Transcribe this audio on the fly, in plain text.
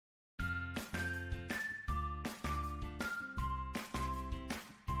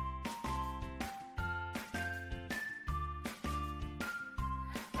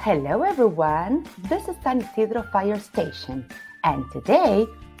Hello everyone, this is San Isidro Fire Station, and today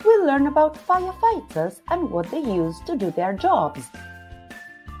we'll learn about firefighters and what they use to do their jobs.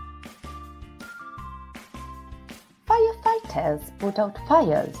 Firefighters put out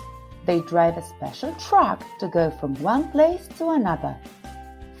fires. They drive a special truck to go from one place to another.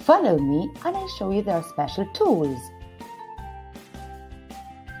 Follow me and I'll show you their special tools.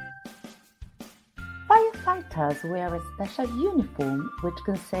 Firefighters wear a special uniform which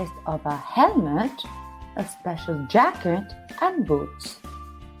consists of a helmet, a special jacket and boots.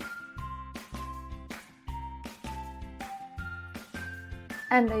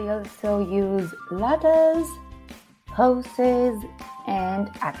 And they also use ladders, hoses and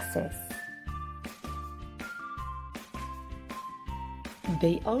axes.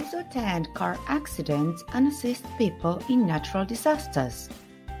 They also attend car accidents and assist people in natural disasters.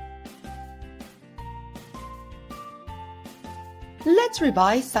 Let's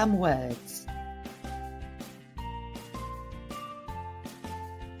revise some words.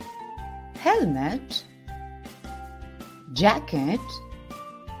 Helmet, jacket,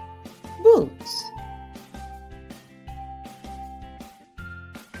 boots.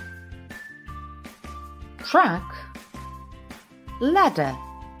 Truck, ladder.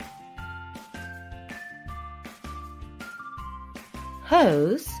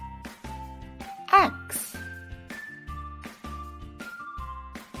 Hose, axe.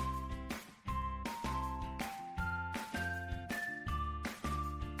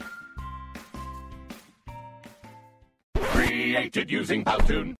 Created using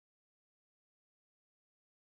Powtoon.